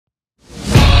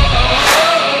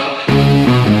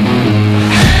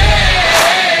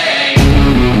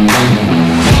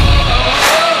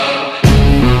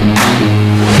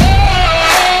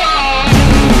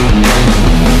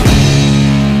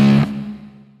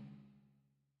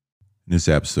In this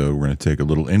episode, we're going to take a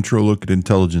little intro look at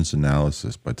intelligence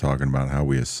analysis by talking about how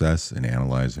we assess and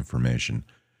analyze information.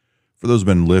 For those who've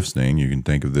been listening, you can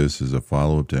think of this as a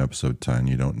follow-up to episode 10.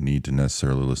 You don't need to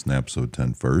necessarily listen to episode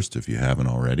 10 first if you haven't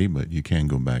already, but you can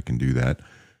go back and do that.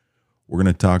 We're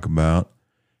going to talk about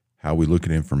how we look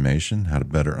at information, how to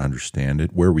better understand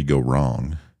it, where we go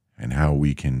wrong, and how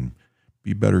we can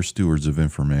be better stewards of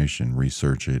information,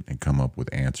 research it, and come up with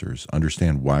answers.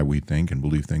 Understand why we think and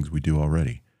believe things we do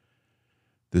already.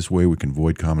 This way we can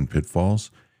avoid common pitfalls,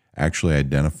 actually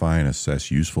identify and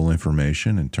assess useful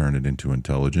information and turn it into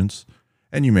intelligence.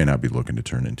 And you may not be looking to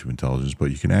turn it into intelligence,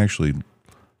 but you can actually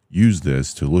use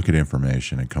this to look at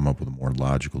information and come up with a more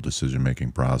logical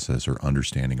decision-making process or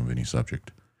understanding of any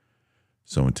subject.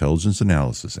 So intelligence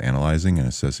analysis, analyzing and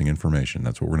assessing information.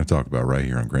 That's what we're going to talk about right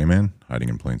here on Gray Man, Hiding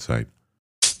in Plain Sight.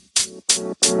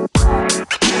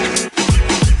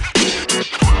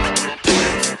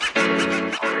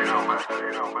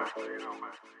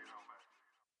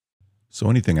 So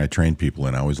anything I train people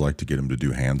in, I always like to get them to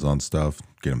do hands-on stuff,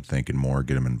 get them thinking more,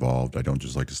 get them involved. I don't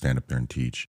just like to stand up there and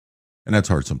teach. And that's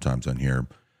hard sometimes on here.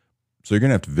 So you're going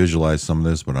to have to visualize some of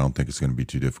this, but I don't think it's going to be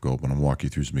too difficult. I'm going to walk you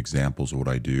through some examples of what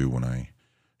I do when I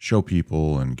show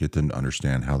people and get them to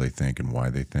understand how they think and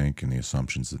why they think and the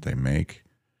assumptions that they make.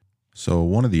 So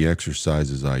one of the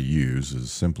exercises I use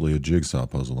is simply a jigsaw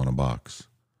puzzle in a box.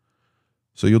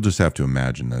 So you'll just have to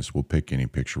imagine this. We'll pick any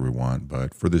picture we want,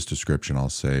 but for this description, I'll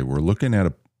say we're looking at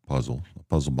a puzzle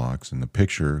box, and the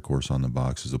picture, of course, on the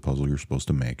box is a puzzle you're supposed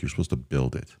to make. You're supposed to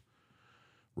build it,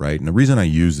 right? And the reason I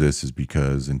use this is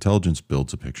because intelligence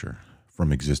builds a picture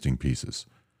from existing pieces.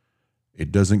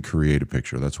 It doesn't create a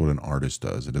picture. That's what an artist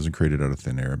does. It doesn't create it out of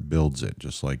thin air. It builds it,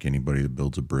 just like anybody that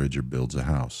builds a bridge or builds a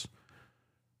house.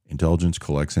 Intelligence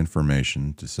collects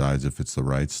information, decides if it's the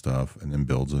right stuff, and then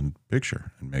builds a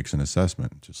picture and makes an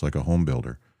assessment, just like a home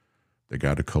builder. They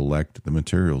got to collect the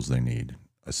materials they need,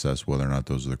 assess whether or not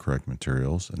those are the correct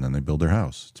materials, and then they build their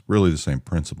house. It's really the same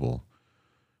principle,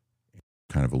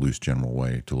 kind of a loose general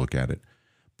way to look at it.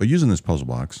 But using this puzzle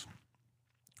box,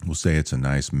 we'll say it's a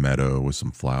nice meadow with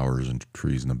some flowers and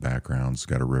trees in the background. It's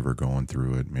got a river going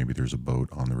through it. Maybe there's a boat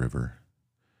on the river.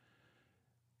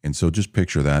 And so just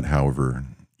picture that however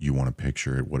you want to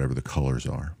picture it, whatever the colors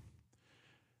are.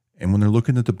 And when they're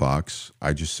looking at the box,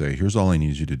 I just say, here's all I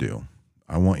need you to do.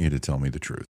 I want you to tell me the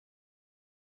truth.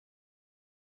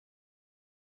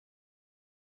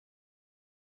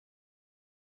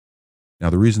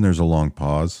 Now, the reason there's a long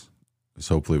pause is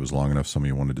hopefully it was long enough some of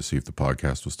you wanted to see if the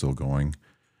podcast was still going.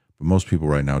 But most people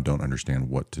right now don't understand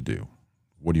what to do.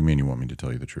 What do you mean you want me to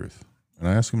tell you the truth? And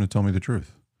I ask them to tell me the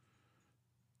truth.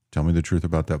 Tell me the truth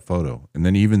about that photo. And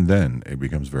then even then, it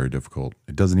becomes very difficult.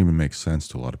 It doesn't even make sense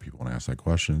to a lot of people when I ask that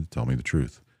question. Tell me the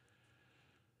truth.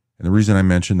 And the reason I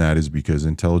mention that is because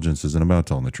intelligence isn't about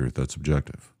telling the truth. That's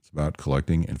subjective. It's about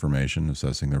collecting information,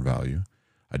 assessing their value,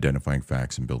 identifying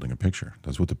facts, and building a picture.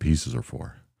 That's what the pieces are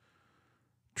for.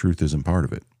 Truth isn't part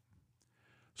of it.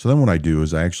 So then what I do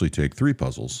is I actually take 3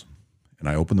 puzzles, and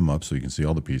I open them up so you can see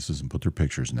all the pieces and put their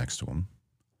pictures next to them.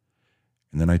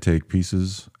 And then I take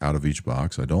pieces out of each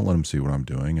box. I don't let them see what I'm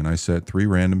doing. And I set 3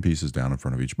 random pieces down in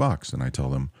front of each box. And I tell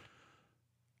them,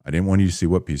 I didn't want you to see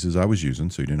what pieces I was using,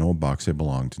 so you didn't know what box they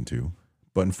belonged into.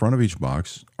 But in front of each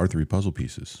box are 3 puzzle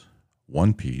pieces.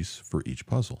 1 piece for each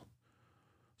puzzle.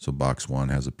 So box 1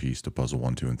 has a piece to puzzle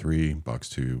 1, 2, and 3. Box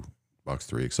 2, box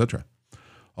 3, etc.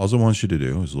 All I want you to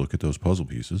do is look at those puzzle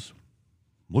pieces.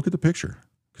 Look at the picture,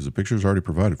 because the picture is already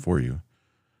provided for you.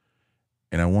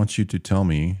 And I want you to tell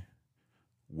me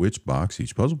which box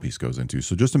each puzzle piece goes into.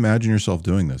 So just imagine yourself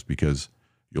doing this, because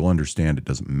you'll understand it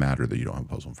doesn't matter that you don't have a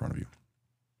puzzle in front of you.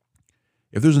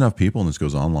 If there's enough people and this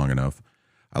goes on long enough,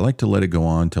 I like to let it go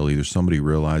on till either somebody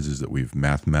realizes that we've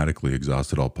mathematically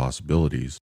exhausted all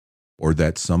possibilities, or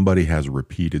that somebody has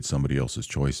repeated somebody else's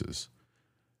choices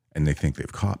and they think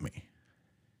they've caught me.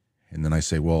 And then I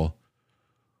say, well,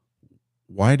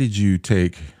 why did you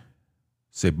take,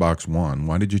 say, box 1,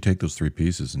 why did you take those 3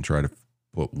 pieces and try to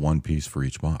put 1 piece for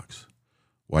each box?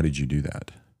 Why did you do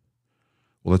that?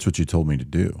 Well, that's what you told me to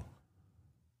do.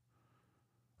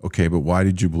 Okay, but why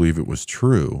did you believe it was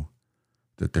true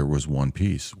that there was 1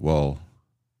 piece? Well,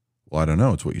 I don't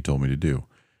know. It's what you told me to do.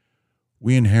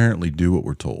 We inherently do what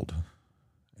we're told,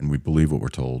 and we believe what we're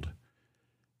told,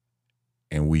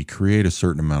 and we create a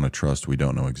certain amount of trust we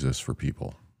don't know exists for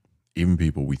people, even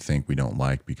people we think we don't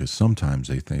like, because sometimes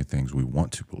they think things we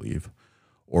want to believe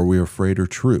or we're afraid are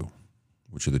true,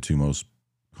 which are the 2 most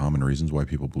common reasons why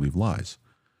people believe lies.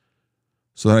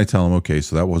 So then I tell them, okay,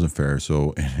 so that wasn't fair.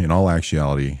 So in all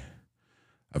actuality,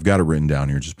 I've got it written down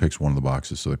here. It just picks one of the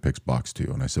boxes. So it picks box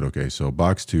 2. And I said, okay, so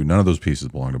box 2, none of those pieces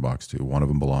belong to box 2. One of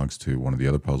them belongs to one of the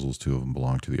other puzzles. 2 of them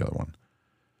belong to the other one.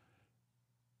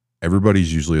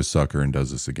 Everybody's usually a sucker and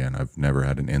does this again. I've never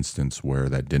had an instance where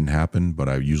that didn't happen, but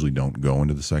I usually don't go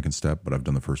into the second step, but I've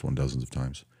done the first one dozens of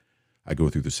times. I go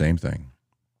through the same thing.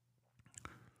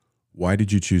 Why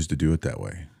did you choose to do it that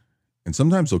way? And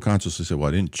sometimes they'll consciously say, well,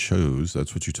 I didn't choose.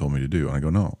 That's what you told me to do. And I go,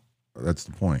 no, that's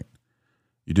the point.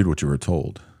 You did what you were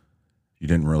told. You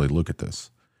didn't really look at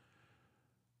this.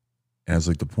 And it's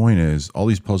like, the point is, all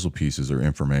these puzzle pieces are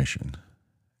information.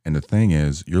 And the thing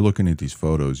is, you're looking at these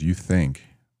photos, you think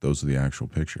those are the actual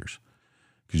pictures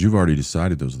because you've already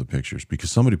decided those are the pictures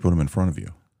because somebody put them in front of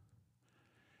you.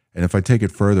 And if I take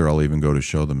it further, I'll even go to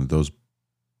show them that those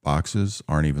boxes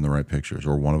aren't even the right pictures,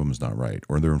 or one of them is not right,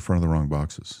 or they're in front of the wrong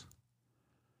boxes.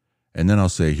 And then I'll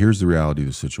say, here's the reality of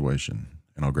the situation.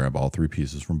 And I'll grab all 3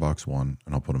 pieces from box 1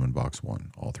 and I'll put them in box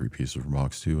 1. All 3 pieces from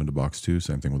box 2 into box 2.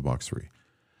 Same thing with box 3.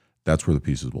 That's where the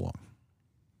pieces belong.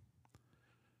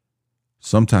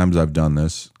 Sometimes I've done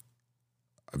this.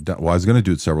 I was going to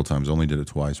do it several times. I only did it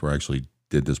twice where I actually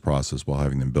did this process while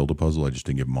having them build a puzzle. I just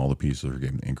didn't give them all the pieces or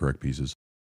gave them the incorrect pieces.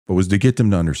 But was to get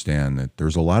them to understand that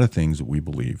there's a lot of things that we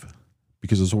believe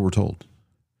because it's what we're told.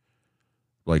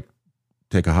 Like,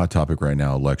 take a hot topic right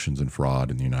now, elections and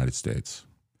fraud in the United States.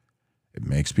 It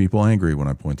makes people angry when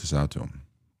I point this out to them.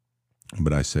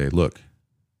 But I say, look,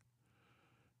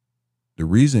 the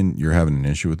reason you're having an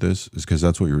issue with this is because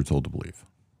that's what you were told to believe.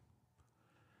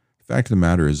 The fact of the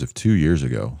matter is, if 2 years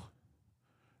ago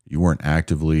you weren't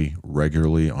actively,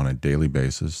 regularly, on a daily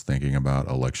basis thinking about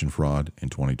election fraud in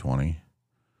 2020,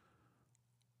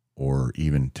 or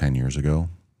even 10 years ago,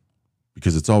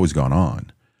 because it's always gone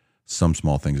on, some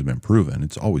small things have been proven,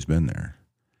 it's always been there,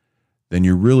 then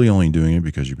you're really only doing it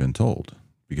because you've been told.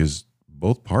 Because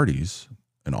both parties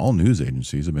and all news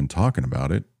agencies have been talking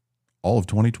about it all of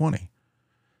 2020,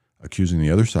 accusing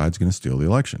the other side's going to steal the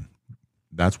election.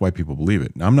 That's why people believe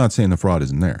it. Now, I'm not saying the fraud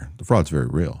isn't there. The fraud's very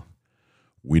real.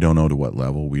 We don't know to what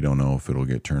level. We don't know if it'll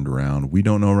get turned around. We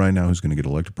don't know right now who's going to get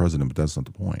elected president, but that's not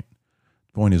the point.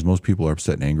 The point is, most people are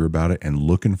upset and angry about it and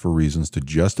looking for reasons to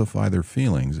justify their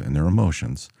feelings and their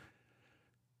emotions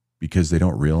because they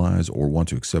don't realize or want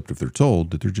to accept, if they're told,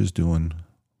 that they're just doing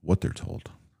what they're told.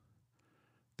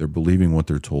 They're believing what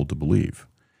they're told to believe.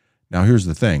 Now, here's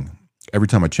the thing. Every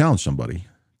time I challenge somebody,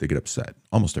 they get upset,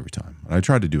 almost every time. And I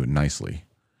try to do it nicely.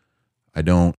 I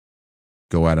don't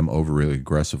go at them overly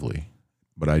aggressively,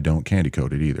 but I don't candy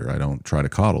coat it either. I don't try to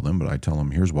coddle them, but I tell them,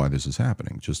 here's why this is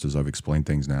happening, just as I've explained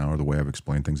things now or the way I've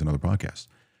explained things in other podcasts.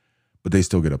 But they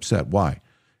still get upset. Why?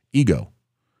 Ego.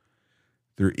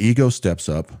 Their ego steps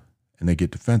up and they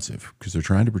get defensive because they're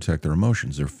trying to protect their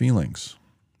emotions, their feelings,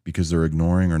 because they're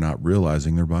ignoring or not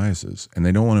realizing their biases. And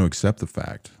they don't want to accept the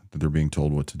fact that they're being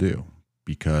told what to do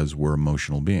because we're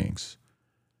emotional beings.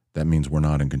 That means we're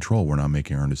not in control. We're not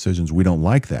making our own decisions. We don't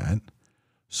like that,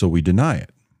 so we deny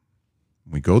it.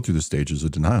 We go through the stages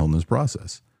of denial in this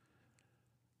process.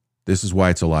 This is why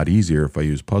it's a lot easier if I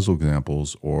use puzzle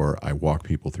examples or I walk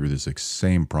people through this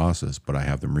same process, but I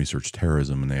have them research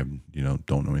terrorism and they have,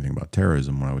 don't know anything about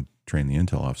terrorism. When I would train the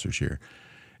intel officers here,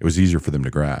 it was easier for them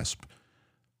to grasp.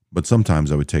 But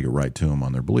sometimes I would take it right to them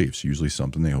on their beliefs, usually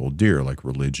something they hold dear, like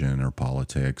religion or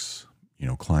politics,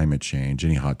 climate change,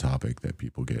 any hot topic that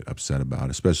people get upset about,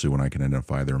 especially when I can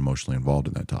identify they're emotionally involved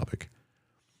in that topic.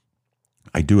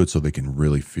 I do it so they can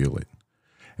really feel it.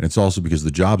 And it's also because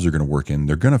the jobs they're going to work in,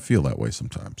 they're going to feel that way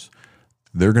sometimes.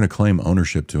 They're going to claim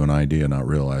ownership to an idea, not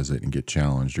realize it, and get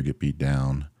challenged or get beat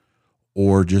down.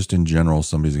 Or just in general,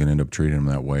 somebody's going to end up treating them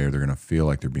that way, or they're going to feel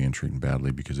like they're being treated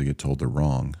badly because they get told they're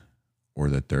wrong or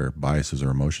that their biases or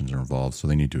emotions are involved. So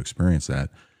they need to experience that.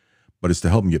 But it's to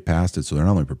help them get past it so they're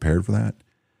not only prepared for that,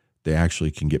 they actually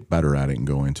can get better at it and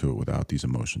go into it without these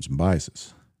emotions and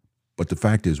biases. But the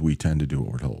fact is, we tend to do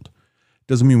what we're told.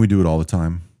 Doesn't mean we do it all the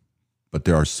time, but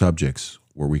there are subjects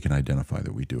where we can identify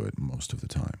that we do it most of the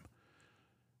time.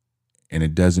 And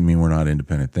it doesn't mean we're not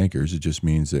independent thinkers. It just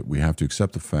means that we have to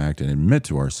accept the fact and admit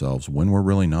to ourselves when we're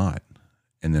really not,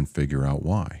 and then figure out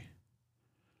why.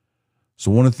 So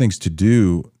one of the things to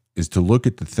do is to look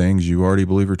at the things you already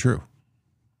believe are true.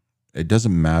 It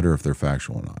doesn't matter if they're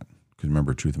factual or not, because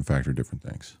remember, truth and fact are different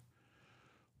things.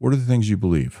 What are the things you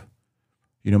believe?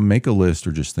 Make a list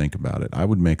or just think about it. I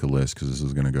would make a list because this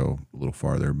is going to go a little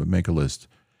farther, but make a list.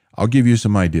 I'll give you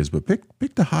some ideas, but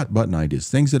pick the hot button ideas,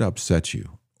 things that upset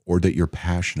you or that you're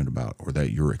passionate about or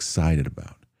that you're excited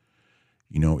about.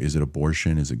 Is it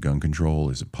abortion? Is it gun control?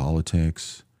 Is it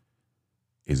politics?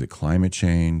 Is it climate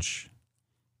change?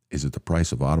 Is it the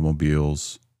price of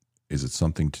automobiles? Is it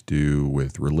something to do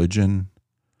with religion?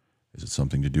 Is it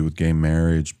something to do with gay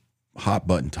marriage? Hot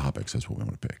button topics, that's what we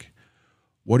want to pick.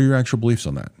 What are your actual beliefs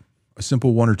on that? A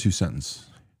simple 1 or 2 sentence.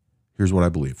 Here's what I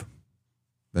believe.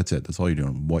 That's it. That's all you're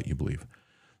doing, what you believe.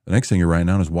 The next thing you're writing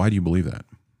down is why do you believe that?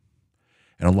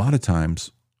 And a lot of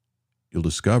times you'll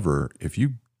discover if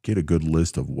you get a good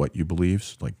list of what you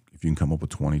believe, like if you can come up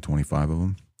with 20, 25 of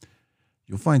them,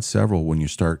 you'll find several when you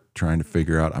start trying to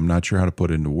figure out, I'm not sure how to put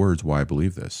it into words why I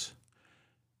believe this.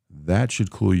 That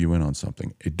should clue you in on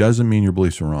something. It doesn't mean your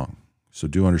beliefs are wrong. So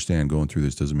do understand, going through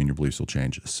this doesn't mean your beliefs will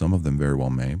change. Some of them very well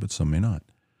may, but some may not.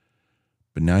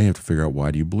 But now you have to figure out,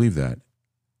 why do you believe that?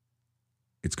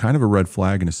 It's kind of a red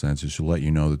flag in a sense. It should let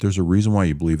you know that there's a reason why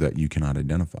you believe that you cannot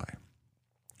identify.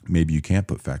 Maybe you can't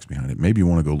put facts behind it. Maybe you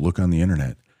want to go look on the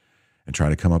internet and try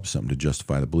to come up with something to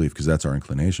justify the belief, because that's our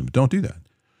inclination. But don't do that.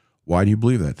 Why do you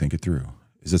believe that? Think it through.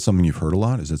 Is it something you've heard a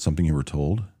lot? Is it something you were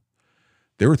told?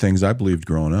 There were things I believed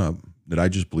growing up that I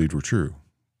just believed were true.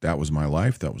 That was my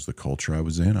life. That was the culture I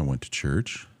was in. I went to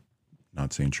church.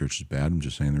 Not saying church is bad. I'm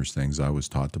just saying there's things I was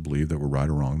taught to believe that were right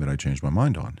or wrong that I changed my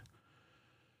mind on.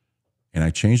 And I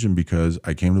changed them because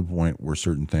I came to the point where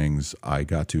certain things I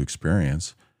got to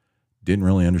experience, didn't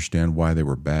really understand why they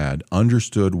were bad,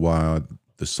 understood why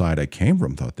the side I came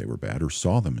from thought they were bad or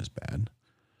saw them as bad.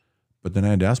 But then I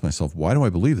had to ask myself, why do I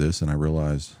believe this? And I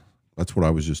realized that's what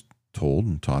I was just told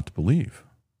and taught to believe.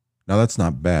 Now, that's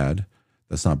not bad.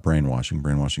 That's not brainwashing.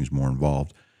 Brainwashing is more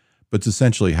involved. But it's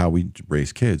essentially how we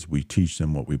raise kids. We teach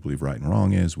them what we believe right and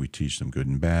wrong is. We teach them good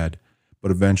and bad.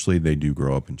 But eventually they do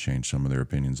grow up and change some of their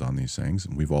opinions on these things,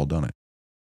 and we've all done it.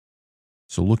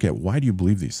 So look at, why do you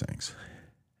believe these things?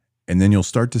 And then you'll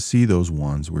start to see those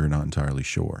ones where you're not entirely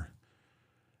sure.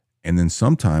 And then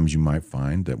sometimes you might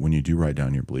find that when you do write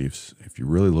down your beliefs, if you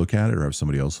really look at it or have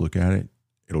somebody else look at it,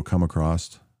 it'll come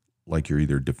across like you're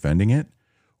either defending it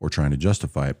or trying to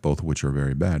justify it, both of which are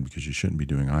very bad, because you shouldn't be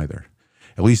doing either.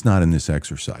 At least not in this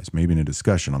exercise. Maybe in a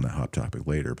discussion on that hot topic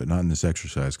later, but not in this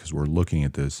exercise, because we're looking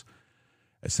at this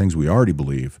as things we already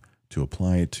believe to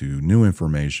apply it to new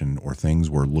information or things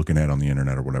we're looking at on the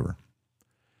internet or whatever.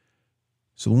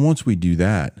 So once we do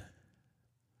that,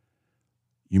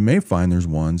 you may find there's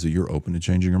ones that you're open to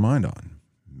changing your mind on.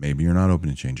 Maybe you're not open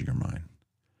to changing your mind,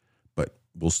 but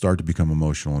we'll start to become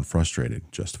emotional and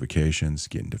frustrated. Justifications,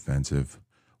 getting defensive.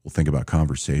 We'll think about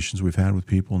conversations we've had with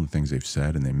people and the things they've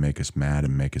said, and they make us mad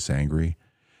and make us angry,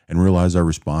 and realize our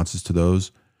responses to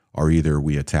those are either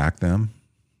we attack them,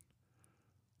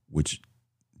 which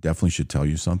definitely should tell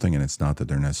you something, and it's not that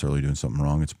they're necessarily doing something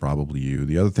wrong. It's probably you.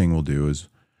 The other thing we'll do is,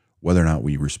 whether or not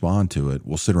we respond to it,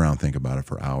 we'll sit around and think about it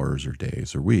for hours or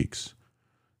days or weeks.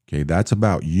 Okay, that's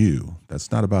about you.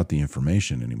 That's not about the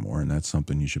information anymore, and that's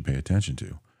something you should pay attention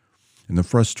to. And the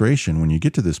frustration, when you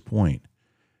get to this point,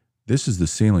 this is the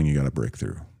ceiling you got to break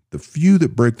through. The few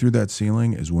that break through that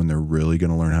ceiling is when they're really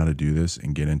going to learn how to do this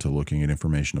and get into looking at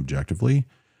information objectively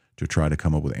to try to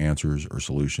come up with answers or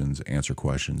solutions, answer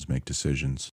questions, make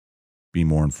decisions, be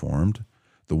more informed.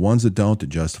 The ones that don't, that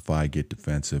justify, get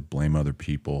defensive, blame other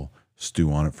people,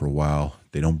 stew on it for a while,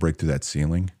 they don't break through that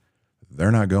ceiling,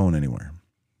 they're not going anywhere.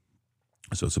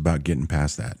 So it's about getting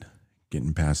past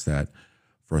that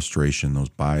frustration, those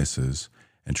biases,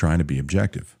 and trying to be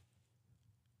objective.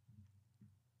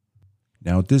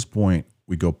 Now, at this point,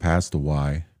 we go past the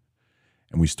why,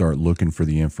 and we start looking for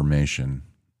the information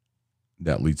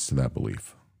that leads to that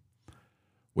belief.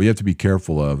 What you have to be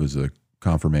careful of is a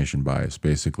confirmation bias,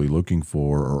 basically looking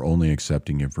for or only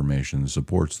accepting information that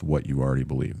supports what you already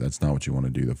believe. That's not what you want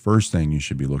to do. The first thing you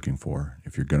should be looking for,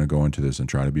 if you're going to go into this and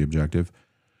try to be objective,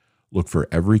 look for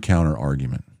every counter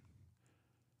argument.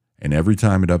 And every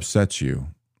time it upsets you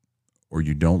or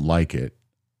you don't like it,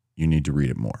 you need to read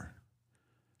it more.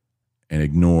 And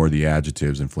ignore the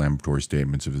adjectives, inflammatory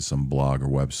statements if it's some blog or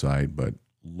website, but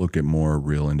look at more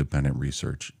real independent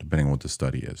research, depending on what the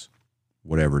study is,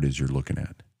 whatever it is you're looking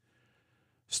at.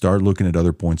 Start looking at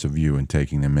other points of view and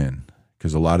taking them in.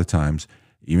 Because a lot of times,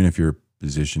 even if your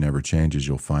position ever changes,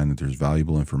 you'll find that there's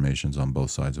valuable information on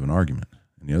both sides of an argument.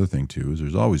 And the other thing, too, is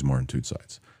there's always more than two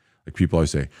sides. Like people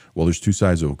always say, well, there's two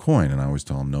sides of a coin. And I always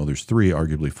tell them, no, there's three,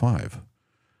 arguably five.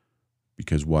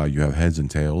 Because while you have heads and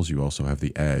tails, you also have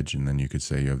the edge. And then you could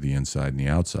say you have the inside and the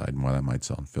outside. And while that might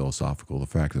sound philosophical, the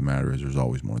fact of the matter is there's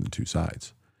always more than two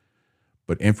sides.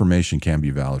 But information can be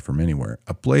valid from anywhere.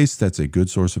 A place that's a good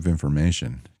source of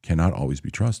information cannot always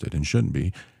be trusted and shouldn't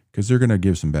be, because they're going to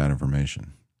give some bad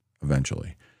information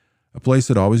eventually. A place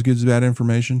that always gives bad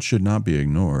information should not be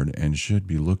ignored and should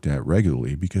be looked at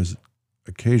regularly, because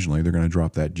occasionally they're going to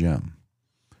drop that gem.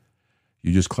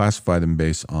 You just classify them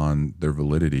based on their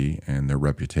validity and their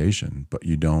reputation, but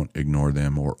you don't ignore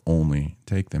them or only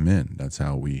take them in. That's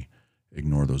how we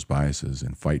ignore those biases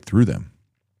and fight through them.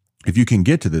 If you can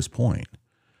get to this point,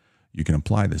 you can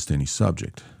apply this to any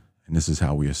subject. And this is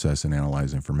how we assess and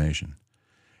analyze information.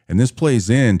 And this plays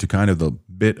into kind of the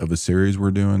bit of a series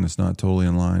we're doing that's not totally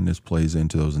in line. This plays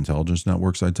into those intelligence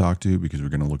networks I talked to, because we're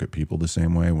going to look at people the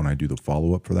same way when I do the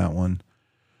follow-up for that one.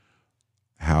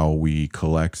 How we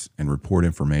collect and report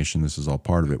information, this is all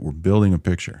part of it. We're building a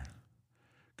picture.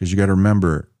 Because you got to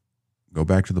remember, go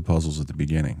back to the puzzles at the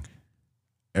beginning.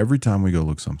 Every time we go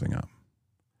look something up,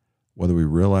 whether we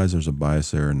realize there's a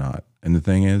bias there or not. And the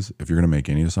thing is, if you're going to make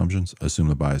any assumptions, assume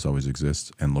the bias always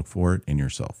exists and look for it in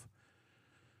yourself.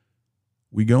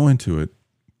 We go into it,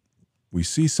 we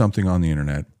see something on the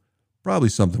internet, probably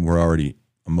something we're already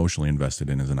emotionally invested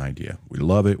in as an idea. We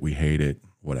love it, we hate it,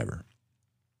 whatever.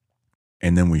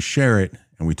 And then we share it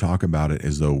and we talk about it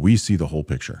as though we see the whole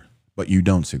picture, but you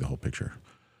don't see the whole picture.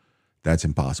 That's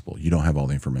impossible. You don't have all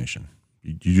the information.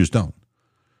 You just don't.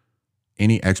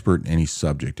 Any expert in any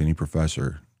subject, any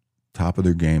professor, top of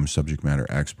their game subject matter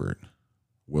expert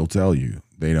will tell you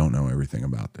they don't know everything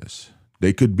about this.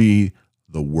 They could be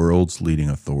the world's leading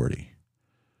authority.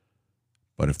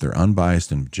 But if they're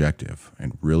unbiased and objective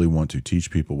and really want to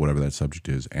teach people whatever that subject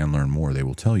is and learn more, they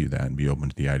will tell you that and be open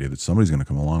to the idea that somebody's going to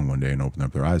come along one day and open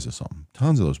up their eyes to something.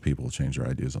 Tons of those people will change their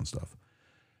ideas on stuff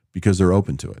because they're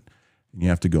open to it. And you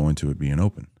have to go into it being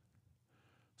open.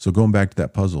 So going back to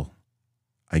that puzzle,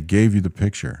 I gave you the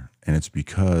picture, and it's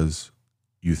because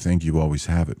you think you always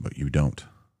have it, but you don't.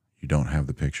 You don't have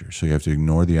the picture. So you have to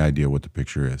ignore the idea what the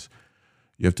picture is.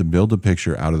 You have to build a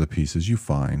picture out of the pieces you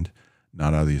find,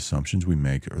 not out of the assumptions we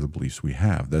make or the beliefs we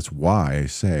have. That's why I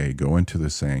say go into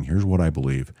this saying, here's what I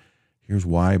believe. Here's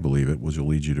why I believe it, which will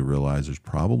lead you to realize there's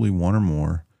probably one or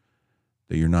more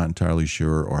that you're not entirely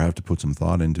sure or have to put some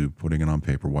thought into putting it on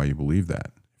paper why you believe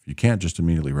that. If you can't just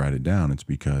immediately write it down, it's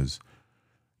because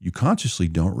you consciously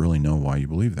don't really know why you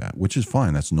believe that, which is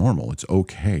fine. That's normal. It's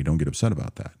okay. Don't get upset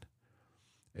about that.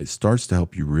 It starts to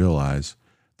help you realize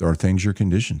there are things you're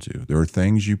conditioned to. There are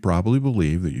things you probably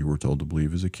believe that you were told to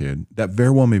believe as a kid that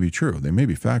very well may be true. They may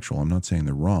be factual. I'm not saying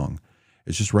they're wrong.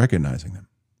 It's just recognizing them.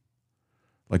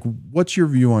 Like, what's your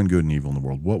view on good and evil in the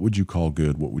world? What would you call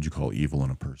good? What would you call evil in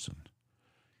a person?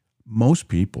 Most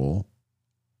people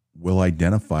will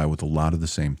identify with a lot of the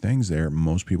same things there.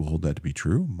 Most people hold that to be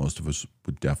true. Most of us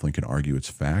would definitely can argue it's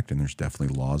fact, and there's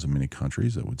definitely laws in many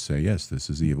countries that would say, yes, this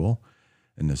is evil,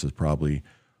 and this is probably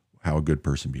how a good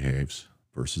person behaves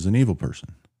versus an evil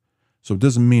person. So it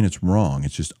doesn't mean it's wrong.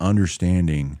 It's just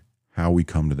understanding how we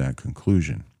come to that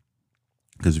conclusion.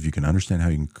 Because if you can understand how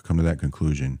you can come to that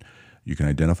conclusion, you can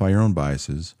identify your own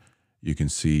biases. You can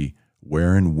see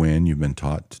where and when you've been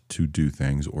taught to do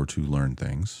things or to learn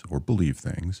things or believe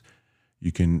things.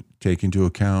 You can take into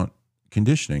account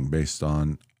conditioning based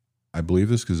on, I believe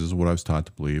this because this is what I was taught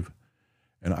to believe.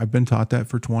 And I've been taught that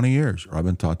for 20 years, or I've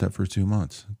been taught that for 2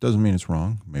 months. It doesn't mean it's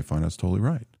wrong. You may find out it's totally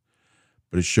right.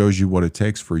 But it shows you what it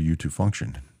takes for you to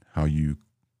function, how you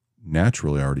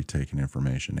naturally already take in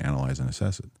information, analyze and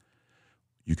assess it.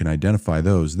 You can identify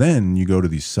those. Then you go to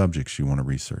these subjects you want to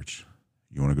research.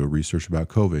 You want to go research about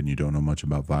COVID and you don't know much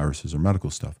about viruses or medical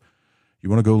stuff. You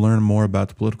want to go learn more about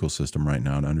the political system right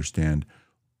now and understand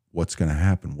what's going to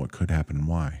happen, what could happen, and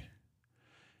why.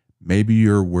 Maybe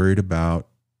you're worried about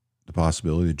the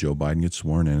possibility that Joe Biden gets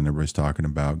sworn in and everybody's talking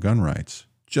about gun rights.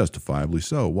 Justifiably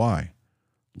so. Why?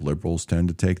 Liberals tend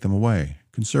to take them away.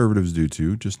 Conservatives do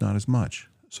too, just not as much.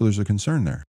 So there's a concern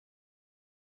there.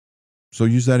 So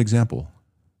use that example.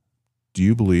 Do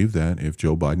you believe that if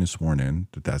Joe Biden is sworn in,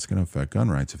 that that's going to affect gun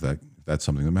rights, if that's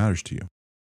something that matters to you?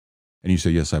 And you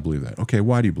say, yes, I believe that. Okay,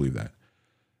 why do you believe that?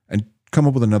 And come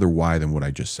up with another why than what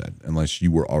I just said, unless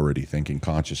you were already thinking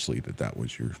consciously that that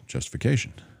was your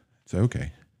justification. Say,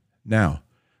 okay, now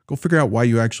go figure out why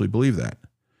you actually believe that.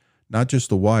 Not just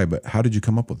the why, but how did you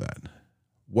come up with that?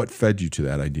 What fed you to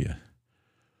that idea?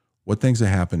 What things that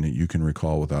happened that you can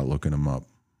recall without looking them up?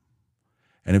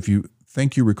 And if you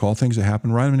think you recall things that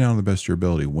happened, write them down to the best of your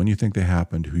ability. When you think they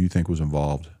happened, who you think was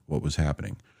involved, what was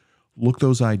happening. Look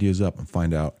those ideas up and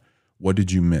find out, what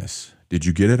did you miss? Did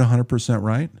you get it 100%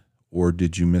 right, or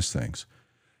did you miss things?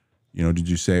 You know, did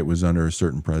you say it was under a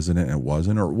certain president and it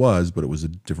wasn't, or it was, but it was a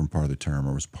different part of the term,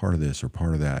 or it was part of this or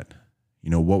part of that? You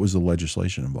know, what was the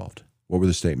legislation involved? What were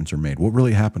the statements are made? What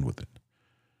really happened with it?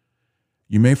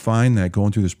 You may find that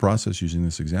going through this process, using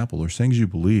this example, there's things you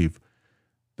believe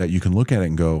that you can look at it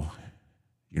and go,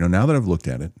 you know, now that I've looked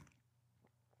at it,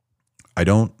 I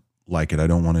don't like it. I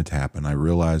don't want it to happen. I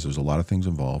realize there's a lot of things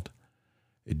involved.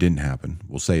 It didn't happen.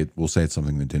 We'll say it's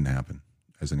something that didn't happen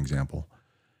as an example.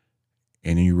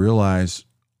 And you realize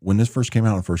when this first came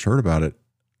out and first heard about it,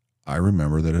 I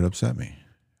remember that it upset me.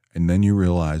 And then you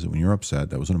realize that when you're upset,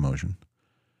 that was an emotion.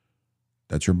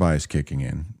 That's your bias kicking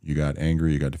in. You got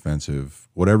angry, you got defensive,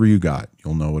 whatever you got,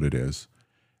 you'll know what it is.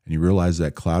 And you realize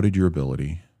that clouded your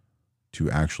ability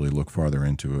to actually look farther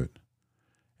into it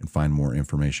and find more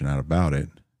information out about it.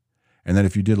 And that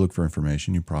if you did look for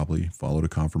information, you probably followed a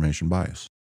confirmation bias.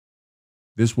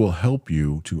 This will help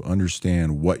you to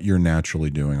understand what you're naturally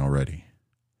doing already.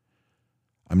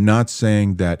 I'm not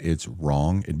saying that it's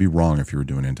wrong. It'd be wrong if you were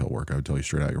doing intel work. I would tell you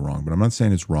straight out you're wrong. But I'm not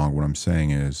saying it's wrong. What I'm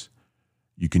saying is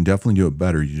you can definitely do it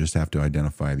better. You just have to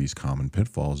identify these common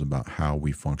pitfalls about how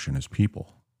we function as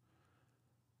people.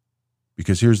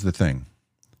 Because here's the thing.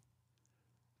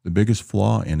 The biggest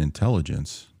flaw in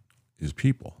intelligence is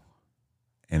people.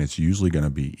 And it's usually going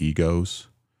to be egos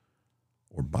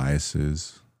or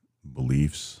biases,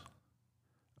 beliefs,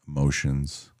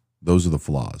 emotions. Those are the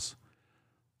flaws.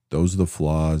 Those are the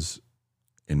flaws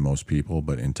in most people,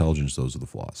 but intelligence, those are the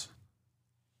flaws.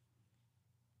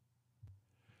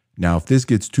 Now, if this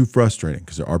gets too frustrating,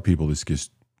 because there are people this gets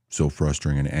so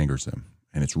frustrating and angers them,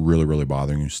 and it's really, really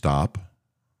bothering you, stop.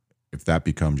 If that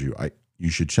becomes you, you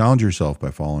should challenge yourself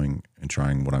by following and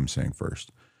trying what I'm saying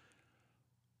first.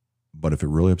 But if it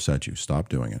really upsets you, stop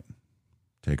doing it.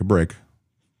 Take a break, a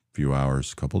few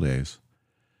hours, a couple days.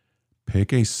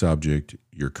 Pick a subject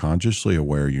you're consciously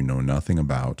aware you know nothing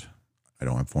about. I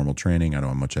don't have formal training. I don't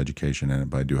have much education in it,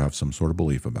 but I do have some sort of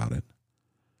belief about it.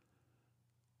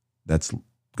 That's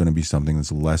going to be something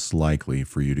that's less likely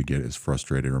for you to get as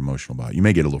frustrated or emotional about. You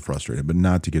may get a little frustrated, but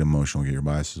not to get emotional, get your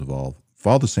biases involved.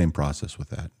 Follow the same process with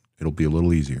that. It'll be a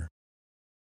little easier.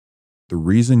 The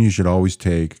reason you should always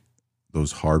take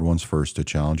those hard ones first to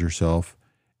challenge yourself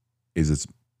is it's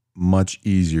much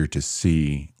easier to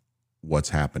see what's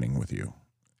happening with you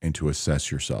and to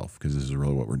assess yourself, because this is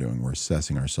really what we're doing. We're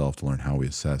assessing ourselves to learn how we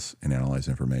assess and analyze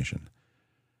information.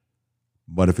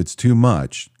 But if it's too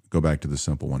much, go back to the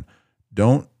simple one.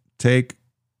 Don't take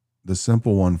the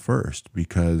simple one first,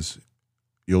 because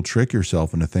you'll trick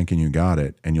yourself into thinking you got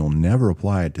it, and you'll never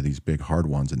apply it to these big hard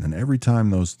ones. And then every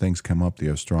time those things come up that you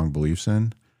have strong beliefs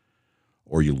in,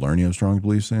 or you learn you have strong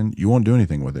beliefs in, you won't do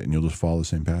anything with it, and you'll just follow the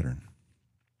same pattern.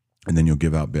 And then you'll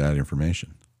give out bad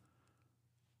information.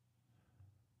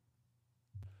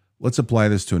 Let's apply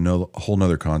this to a whole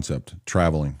nother concept,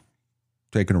 traveling,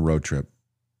 taking a road trip.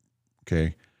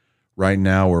 Okay. Right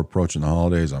now we're approaching the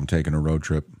holidays. I'm taking a road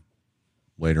trip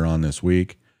later on this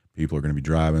week. People are going to be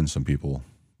driving. Some people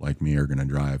like me are going to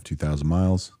drive 2,000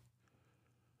 miles.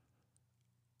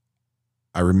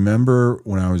 I remember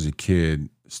when I was a kid,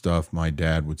 stuff my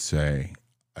dad would say.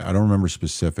 I don't remember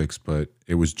specifics, but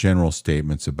it was general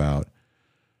statements about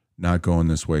not going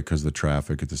this way because of the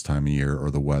traffic at this time of year or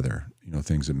the weather,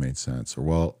 things that made sense. Or,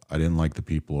 well, I didn't like the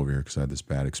people over here because I had this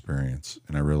bad experience.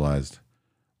 And I realized,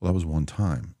 well, that was one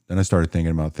time. Then I started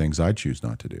thinking about things I choose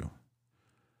not to do.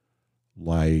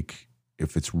 Like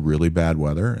if it's really bad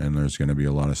weather and there's going to be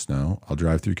a lot of snow, I'll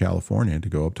drive through California to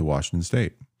go up to Washington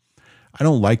State. I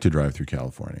don't like to drive through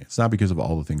California. It's not because of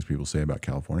all the things people say about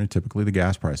California. Typically, the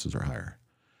gas prices are higher.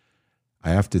 I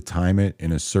have to time it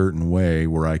in a certain way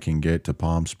where I can get to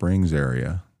Palm Springs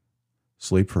area,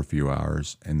 sleep for a few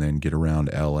hours, and then get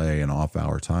around LA in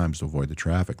off-hour times to avoid the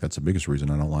traffic. That's the biggest reason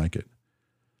I don't like it.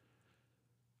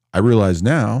 I realize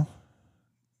now,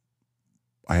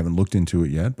 I haven't looked into it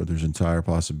yet, but there's an entire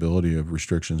possibility of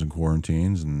restrictions and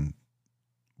quarantines and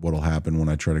what'll happen when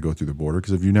I try to go through the border.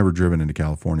 Because if you've never driven into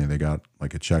California, they got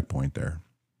like a checkpoint there,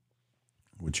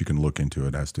 which you can look into.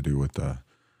 It has to do with the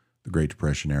Great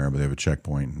Depression era, but they have a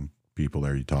checkpoint and people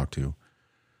there you talk to.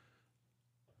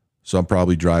 So I'll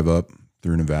probably drive up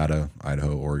through Nevada,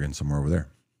 Idaho, Oregon, somewhere over there.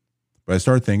 But I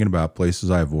started thinking about places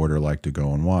I avoid or like to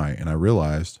go and why. And I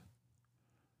realized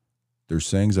there's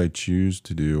things I choose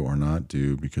to do or not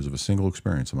do because of a single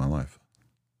experience in my life.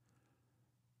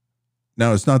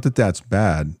 Now, it's not that that's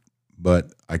bad,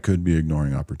 but I could be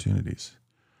ignoring opportunities.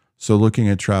 So looking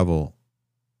at travel,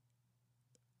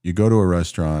 you go to a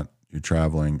restaurant, you're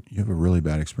traveling, you have a really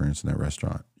bad experience in that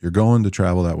restaurant. You're going to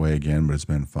travel that way again, but it's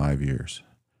been 5 years.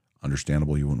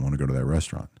 Understandable, you wouldn't want to go to that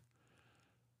restaurant.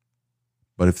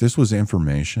 But if this was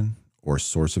information or a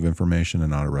source of information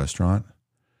and not a restaurant,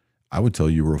 I would tell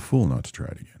you were a fool not to try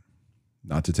it again,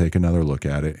 not to take another look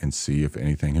at it and see if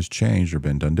anything has changed or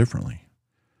been done differently.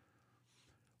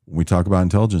 When we talk about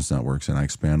intelligence networks, and I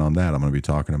expand on that, I'm going to be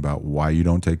talking about why you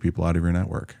don't take people out of your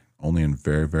network, only in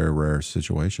very, very rare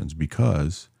situations,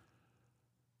 because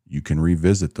you can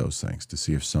revisit those things to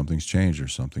see if something's changed or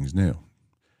something's new.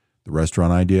 The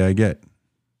restaurant idea I get.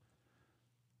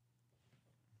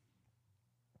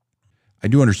 I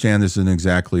do understand this isn't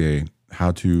exactly a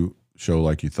how-to show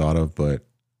like you thought of, but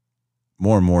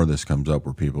more and more this comes up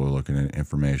where people are looking at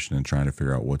information and trying to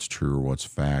figure out what's true or what's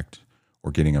fact,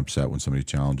 or getting upset when somebody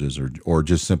challenges, or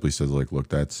just simply says, like, look,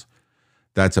 that's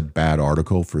a bad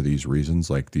article for these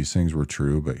reasons. Like, these things were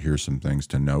true, but here's some things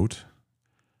to note.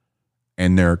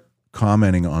 And they're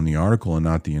commenting on the article and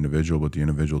not the individual, but the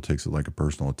individual takes it like a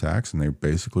personal attack, and they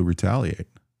basically retaliate.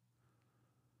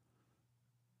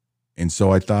 And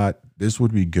so I thought this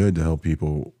would be good to help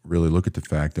people really look at the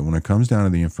fact that when it comes down to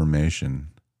the information,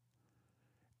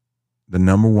 the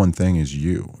number one thing is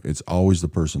you. It's always the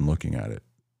person looking at it.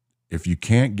 If you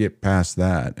can't get past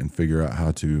that and figure out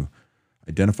how to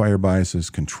identify your biases,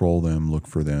 control them, look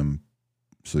for them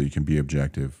so you can be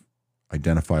objective,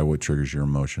 identify what triggers your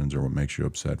emotions or what makes you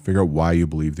upset, figure out why you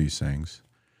believe these things,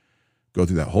 go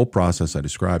through that whole process I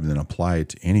described, and then apply it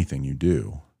to anything you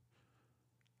do,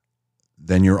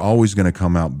 then you're always going to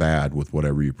come out bad with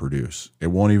whatever you produce. It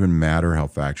won't even matter how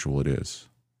factual it is.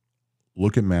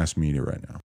 Look at mass media right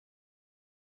now.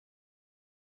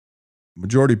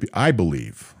 Majority, I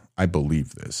believe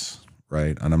this,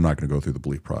 right? And I'm not going to go through the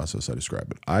belief process I described,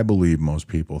 but I believe most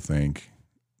people think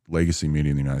legacy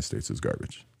media in the United States is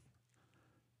garbage.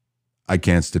 I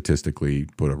can't statistically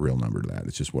put a real number to that.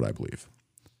 It's just what I believe.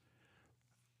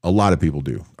 A lot of people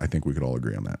do. I think we could all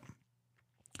agree on that.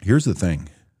 Here's the thing.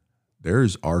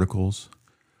 There's articles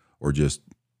or just,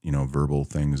 verbal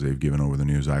things they've given over the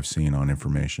news I've seen on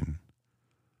information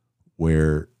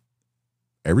where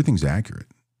everything's accurate.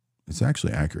 It's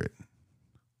actually accurate.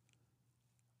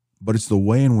 But it's the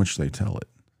way in which they tell it,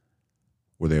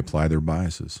 where they apply their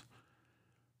biases,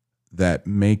 that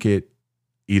make it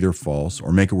either false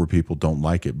or make it where people don't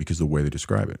like it because of the way they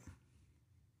describe it.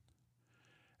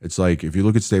 It's like if you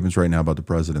look at statements right now about the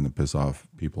president that piss off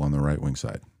people on the right-wing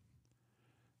side.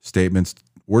 Statements,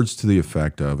 words to the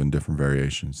effect of, in different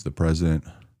variations, the president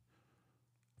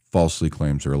falsely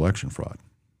claims their election fraud.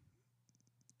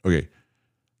 Okay,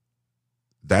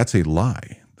 that's a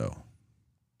lie, though.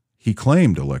 He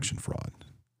claimed election fraud.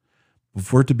 But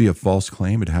for it to be a false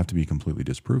claim, it'd have to be completely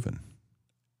disproven.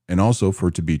 And also, for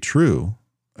it to be true,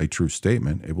 a true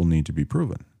statement, it will need to be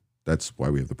proven. That's why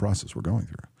we have the process we're going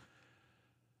through.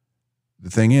 The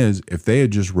thing is, if they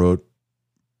had just wrote,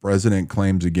 President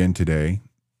claims again today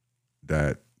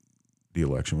that the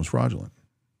election was fraudulent,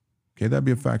 okay, that'd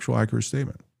be a factual, accurate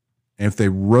statement. And if they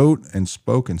wrote and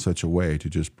spoke in such a way to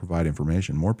just provide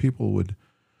information, more people would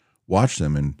watch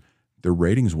them and their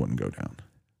ratings wouldn't go down.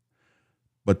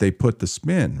 But they put the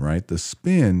spin, right? The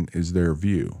spin is their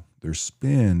view. Their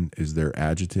spin is their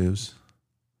adjectives.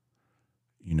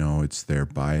 It's their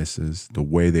biases, the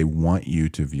way they want you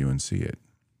to view and see it.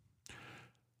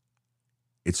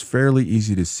 It's fairly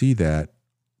easy to see that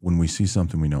when we see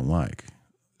something we don't like.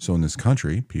 So in this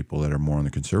country, people that are more on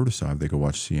the conservative side, they go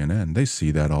watch CNN. They see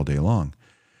that all day long.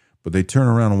 But they turn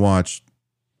around and watch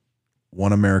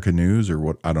One America News, or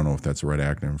what, I don't know if that's the right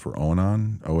acronym for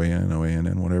OANN,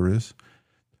 OANN, whatever it is.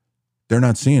 They're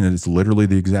not seeing it. It's literally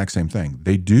the exact same thing.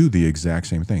 They do the exact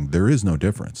same thing. There is no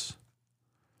difference.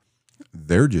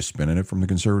 They're just spinning it from the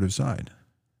conservative side.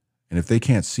 And if they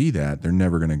can't see that, they're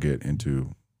never going to get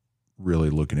into really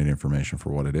looking at information for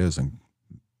what it is and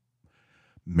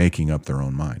making up their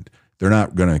own mind. They're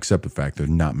not going to accept the fact they're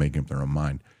not making up their own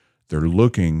mind. They're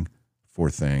looking for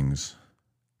things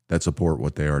that support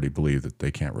what they already believe that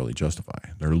they can't really justify.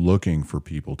 They're looking for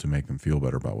people to make them feel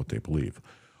better about what they believe.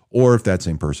 Or if that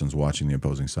same person's watching the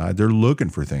opposing side, they're looking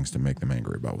for things to make them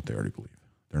angry about what they already believe.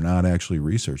 They're not actually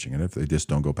researching it if they just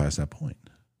don't go past that point.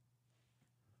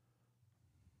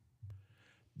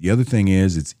 The other thing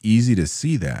is, it's easy to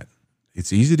see that.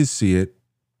 It's easy to see it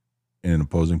in an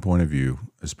opposing point of view,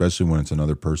 especially when it's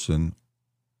another person,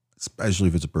 especially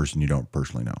if it's a person you don't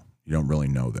personally know. You don't really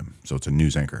know them. So it's a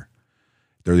news anchor.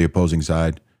 They're the opposing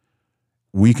side.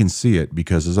 We can see it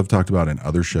because, as I've talked about in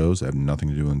other shows that have nothing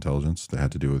to do with intelligence, that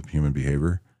had to do with human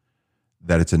behavior,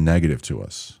 that it's a negative to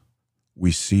us.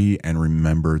 We see and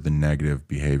remember the negative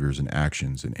behaviors and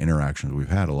actions and interactions we've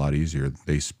had a lot easier.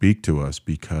 They speak to us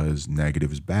because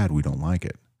negative is bad. We don't like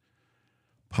it.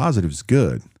 Positive is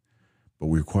good, but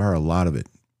we require a lot of it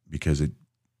because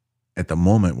at the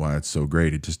moment, while it's so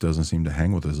great, it just doesn't seem to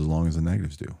hang with us as long as the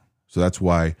negatives do. So that's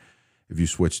why if you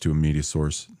switch to a media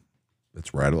source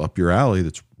that's right up your alley,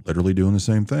 that's literally doing the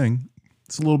same thing,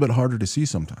 it's a little bit harder to see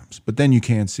sometimes. But then you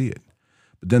can see it.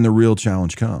 But then the real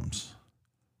challenge comes.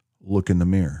 Look in the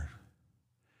mirror.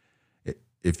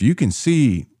 If you can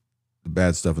see the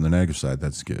bad stuff on the negative side,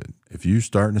 that's good. If you're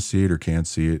starting to see it or can't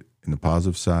see it in the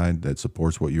positive side that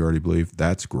supports what you already believe,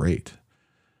 that's great.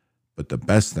 But the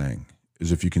best thing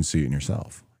is if you can see it in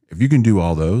yourself. If you can do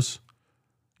all those,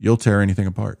 you'll tear anything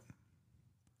apart.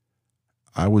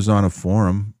 I was on a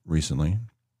forum recently,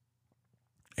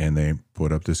 and they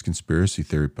put up this conspiracy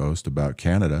theory post about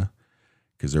Canada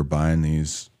because they're buying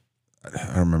these. I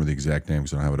don't remember the exact name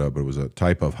because I don't have it up, but it was a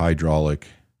type of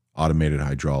automated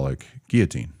hydraulic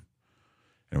guillotine.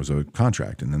 And it was a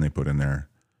contract. And then they put in there,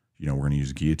 we're going to use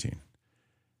a guillotine.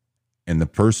 And the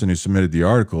person who submitted the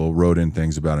article wrote in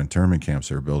things about internment camps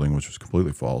they were building, which was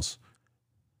completely false.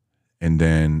 And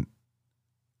then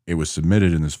it was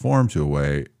submitted in this form to a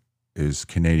way is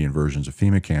Canadian versions of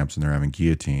FEMA camps, and they're having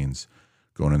guillotines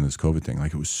going into this COVID thing.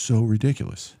 Like, it was so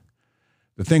ridiculous.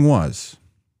 The thing was,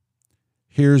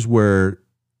 here's where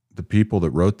the people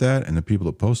that wrote that and the people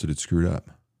that posted it screwed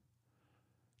up.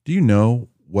 Do you know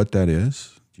what that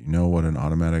is? Do you know what an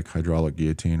automatic hydraulic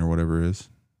guillotine or whatever is?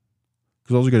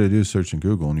 Because all you got to do is search in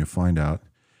Google and you'll find out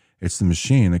it's the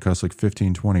machine that costs like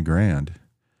 15, 20 grand,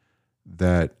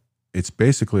 that it's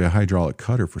basically a hydraulic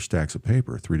cutter for stacks of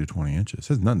paper, 3 to 20 inches. It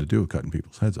has nothing to do with cutting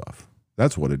people's heads off.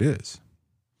 That's what it is.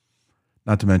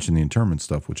 Not to mention the internment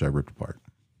stuff, which I ripped apart.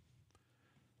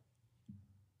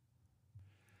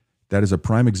 That is a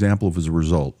prime example of, as a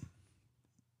result,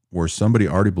 where somebody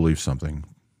already believes something,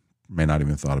 may not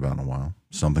even thought about in a while.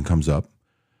 Something comes up,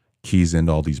 keys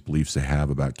into all these beliefs they have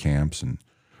about camps and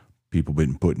people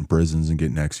being put in prisons and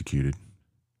getting executed.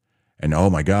 And oh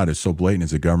my God, it's so blatant,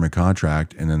 it's a government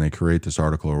contract. And then they create this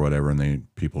article or whatever,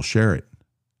 and people share it,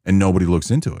 and nobody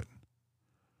looks into it.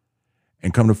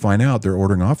 And come to find out, they're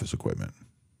ordering office equipment.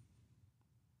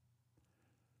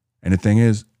 And the thing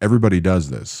is, everybody does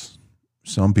this.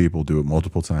 Some people do it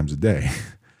multiple times a day,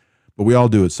 but we all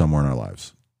do it somewhere in our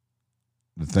lives.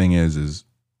 The thing is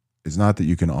it's not that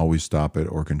you can always stop it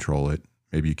or control it.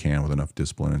 Maybe you can with enough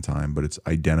discipline and time, but it's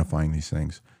identifying these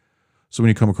things. So when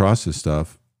you come across this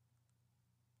stuff,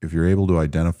 if you're able to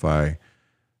identify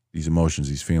these emotions,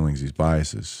 these feelings, these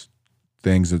biases,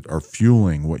 things that are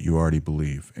fueling what you already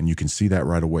believe, and you can see that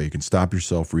right away, you can stop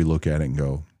yourself, relook at it, and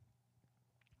go,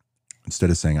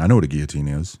 instead of saying, I know what a guillotine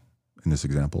is, in this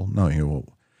example, no, you go,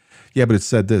 well, yeah, but it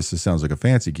said this sounds like a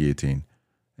fancy guillotine.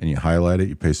 And you highlight it,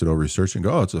 you paste it over your search and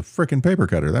go, oh, it's a freaking paper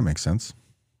cutter. That makes sense.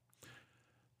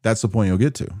 That's the point you'll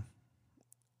get to.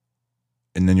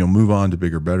 And then you'll move on to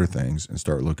bigger, better things and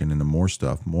start looking into more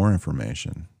stuff, more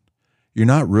information. You're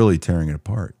not really tearing it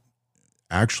apart.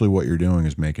 Actually, what you're doing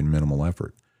is making minimal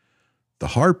effort. The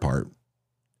hard part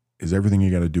is everything you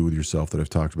got to do with yourself that I've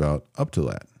talked about up to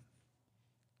that.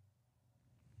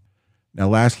 Now,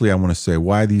 lastly, I want to say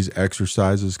why these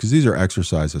exercises, because these are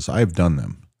exercises. I've done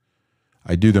them.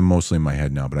 I do them mostly in my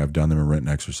head now, but I've done them in written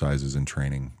exercises and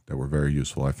training that were very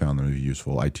useful. I found them to be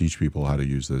useful. I teach people how to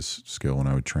use this skill when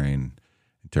I would train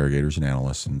interrogators and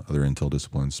analysts and other intel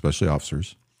disciplines, especially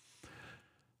officers.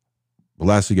 But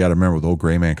lastly, you got to remember with the whole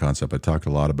gray man concept, I talked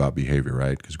a lot about behavior,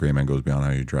 right? Because gray man goes beyond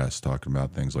how you dress, talking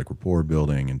about things like rapport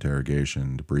building,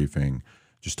 interrogation, debriefing,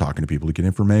 just talking to people to get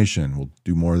information. We'll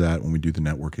do more of that when we do the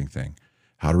networking thing.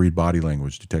 How to read body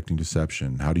language, detecting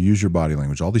deception, how to use your body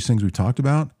language, all these things we talked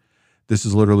about. This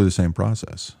is literally the same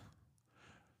process,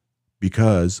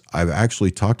 because I've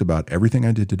actually talked about everything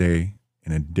I did today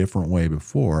in a different way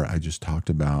before. I just talked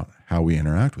about how we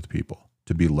interact with people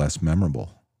to be less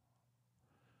memorable,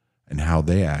 and how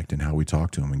they act and how we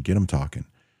talk to them and get them talking.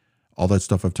 All that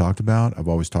stuff I've talked about, I've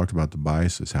always talked about the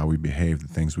biases, how we behave,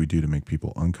 the things we do to make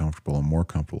people uncomfortable and more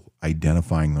comfortable,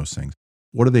 identifying those things.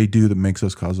 What do they do that makes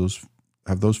us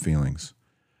have those feelings?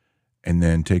 And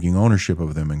then taking ownership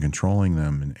of them and controlling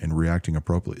them and reacting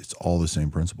appropriately. It's all the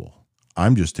same principle.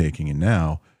 I'm just taking it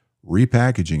now,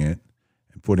 repackaging it,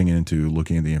 and putting it into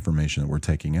looking at the information that we're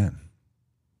taking in.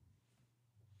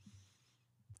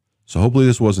 So hopefully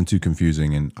this wasn't too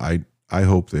confusing, and I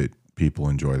hope that people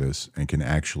enjoy this and can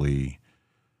actually,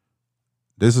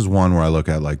 this is one where I look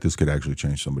at like this could actually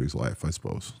change somebody's life, I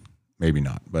suppose. Maybe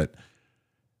not, but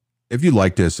if you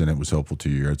like this and it was helpful to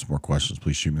you or had some more questions,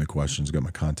 please shoot me the questions. I've got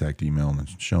my contact email in the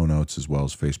show notes, as well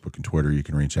as Facebook and Twitter. You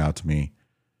can reach out to me.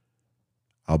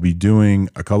 I'll be doing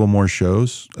a couple more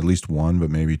shows, at least one, but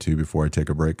maybe two before I take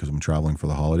a break because I'm traveling for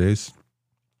the holidays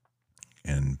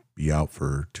and be out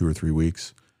for 2 or 3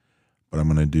 weeks. But I'm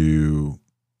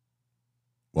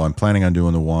planning on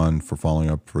doing the one for following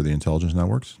up for the intelligence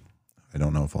networks. I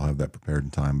don't know if I'll have that prepared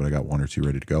in time, but I got 1 or 2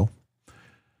 ready to go.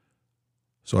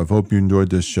 So I hope you enjoyed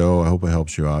this show. I hope it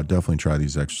helps you out. Definitely try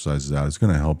these exercises out. It's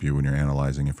going to help you when you're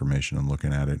analyzing information and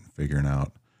looking at it, figuring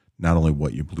out not only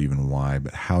what you believe and why,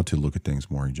 but how to look at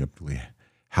things more objectively,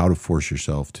 how to force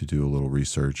yourself to do a little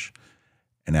research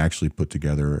and actually put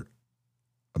together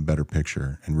a better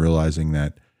picture, and realizing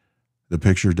that the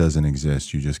picture doesn't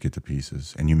exist. You just get the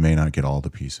pieces, and you may not get all the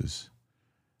pieces.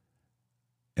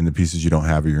 And the pieces you don't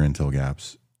have are your intel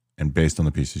gaps. And based on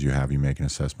the pieces you have, you make an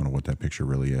assessment of what that picture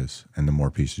really is. And the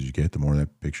more pieces you get, the more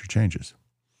that picture changes.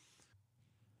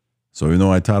 So even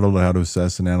though I titled it How to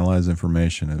Assess and Analyze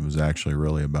Information, it was actually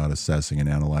really about assessing and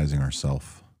analyzing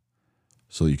ourselves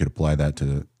so that you could apply that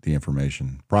to the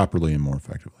information properly and more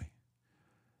effectively.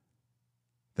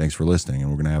 Thanks for listening,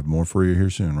 and we're going to have more for you here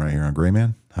soon, right here on Gray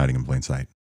Man, Hiding in Plain Sight.